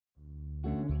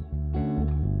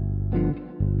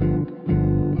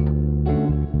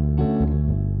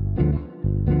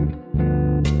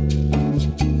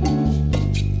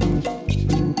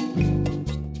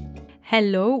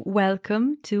Hello,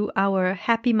 welcome to our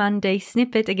Happy Monday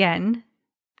snippet again.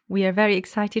 We are very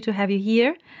excited to have you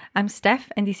here. I'm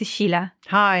Steph and this is Sheila.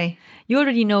 Hi. You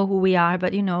already know who we are,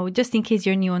 but just in case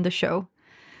you're new on the show.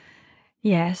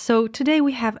 Yeah, so today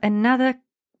we have another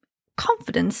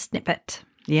confidence snippet.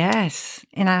 Yes,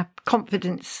 in our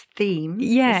confidence theme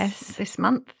this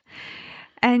month.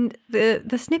 And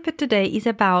the snippet today is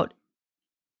about,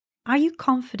 are you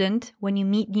confident when you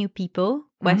meet new people? ?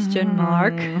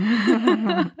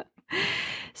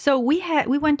 So we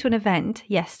went to an event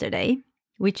yesterday,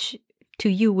 which to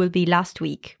you will be last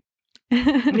week.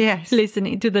 Yes.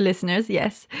 Listening to the listeners,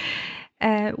 yes.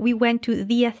 We went to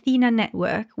the Athena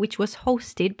Network, which was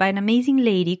hosted by an amazing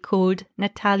lady called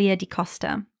Natalia Di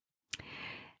Costa.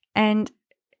 And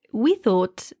we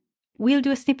thought we'll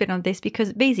do a snippet on this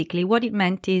because basically what it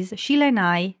meant is Sheila and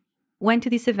I went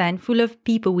to this event full of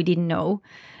people we didn't know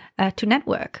to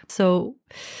network. So,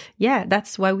 yeah,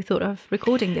 that's why we thought of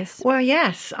recording this. Well,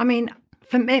 yes. I mean,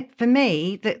 for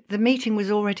me, the meeting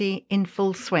was already in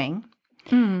full swing.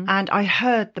 And I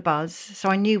heard the buzz, so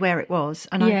I knew where it was.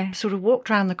 And I sort of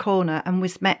walked around the corner and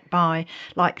was met by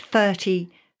like 30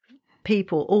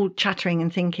 people all chattering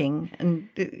and thinking and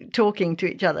talking to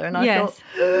each other. And I thought,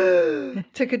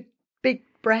 took a big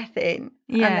breath in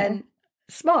and then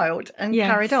smiled and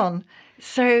carried on.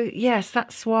 So, yes,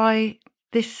 that's why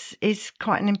this is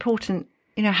quite an important,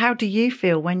 how do you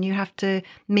feel when you have to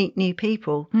meet new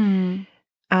people?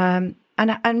 And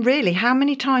really, how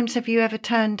many times have you ever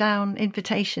turned down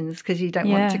invitations because you don't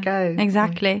want to go?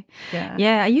 Exactly.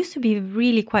 Yeah, I used to be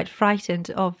really quite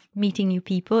frightened of meeting new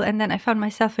people. And then I found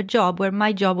myself a job where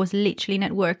my job was literally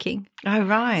networking. Oh,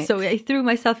 right. So I threw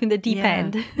myself in the deep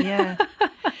end. Yeah.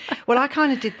 Well, I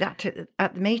kind of did that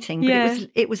at the meeting, but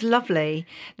it was lovely.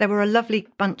 There were a lovely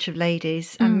bunch of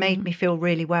ladies and made me feel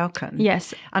really welcome.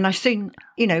 Yes. And I soon,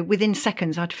 within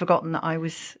seconds, I'd forgotten that I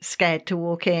was scared to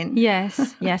walk in.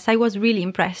 Yes. I was really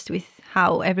impressed with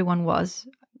how everyone was.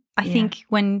 I think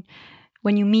when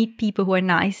you meet people who are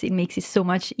nice, it makes it so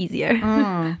much easier.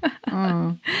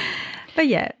 But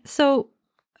yeah, so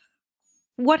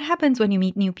what happens when you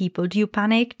meet new people? Do you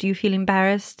panic? Do you feel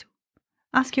embarrassed?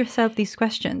 Ask yourself these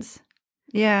questions.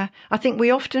 Yeah, I think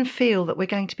we often feel that we're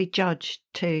going to be judged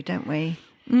too, don't we?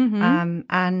 And,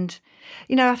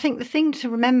 I think the thing to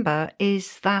remember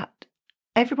is that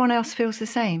everyone else feels the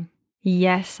same.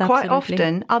 Yes, absolutely. Quite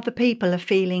often, other people are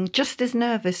feeling just as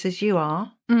nervous as you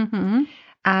are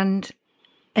and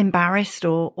embarrassed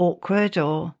or awkward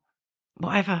or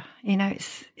whatever.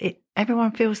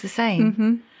 Everyone feels the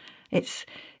same.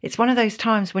 It's one of those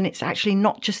times when it's actually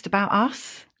not just about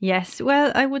us. Yes,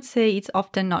 well, I would say it's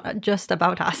often not just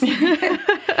about us.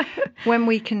 When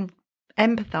we can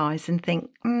empathise and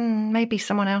think, maybe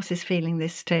someone else is feeling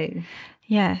this too.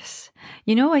 Yes.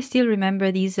 I still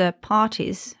remember these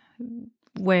parties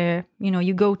where,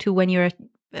 you go to when you're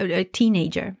a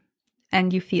teenager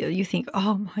and you think,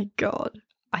 oh my God,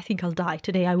 I think I'll die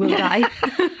today. I will die.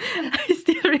 I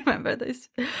still remember this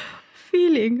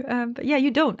feeling. But yeah, you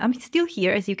don't. I'm still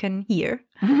here, as you can hear.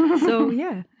 So,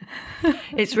 yeah.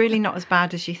 It's really not as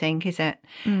bad as you think, is it?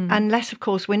 Unless, of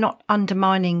course, we're not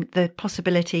undermining the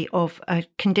possibility of a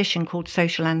condition called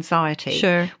social anxiety,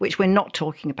 which we're not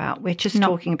talking about. We're just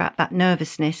talking about that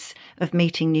nervousness of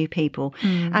meeting new people.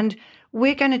 And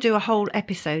we're going to do a whole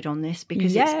episode on this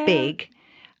because it's big.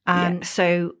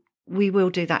 So we will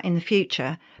do that in the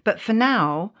future. But for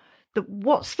now,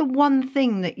 what's the one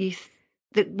thing that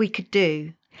that we could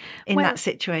do in that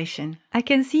situation? I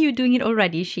can see you doing it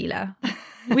already, Sheila,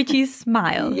 which is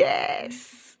smile.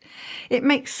 Yes. It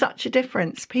makes such a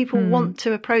difference. People want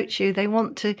to approach you. They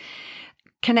want to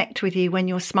connect with you when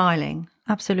you're smiling.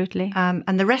 Absolutely.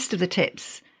 And the rest of the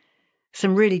tips,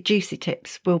 some really juicy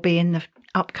tips, will be in the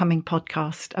upcoming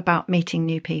podcast about meeting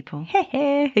new people.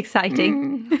 Hey,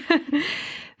 exciting.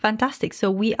 Fantastic. So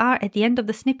we are at the end of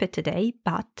the snippet today,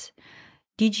 but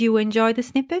did you enjoy the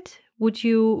snippet? Would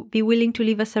you be willing to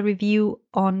leave us a review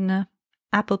on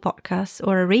Apple Podcasts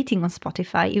or a rating on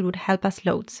Spotify? It would help us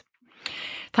loads.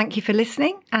 Thank you for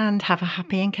listening and have a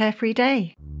happy and carefree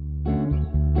day.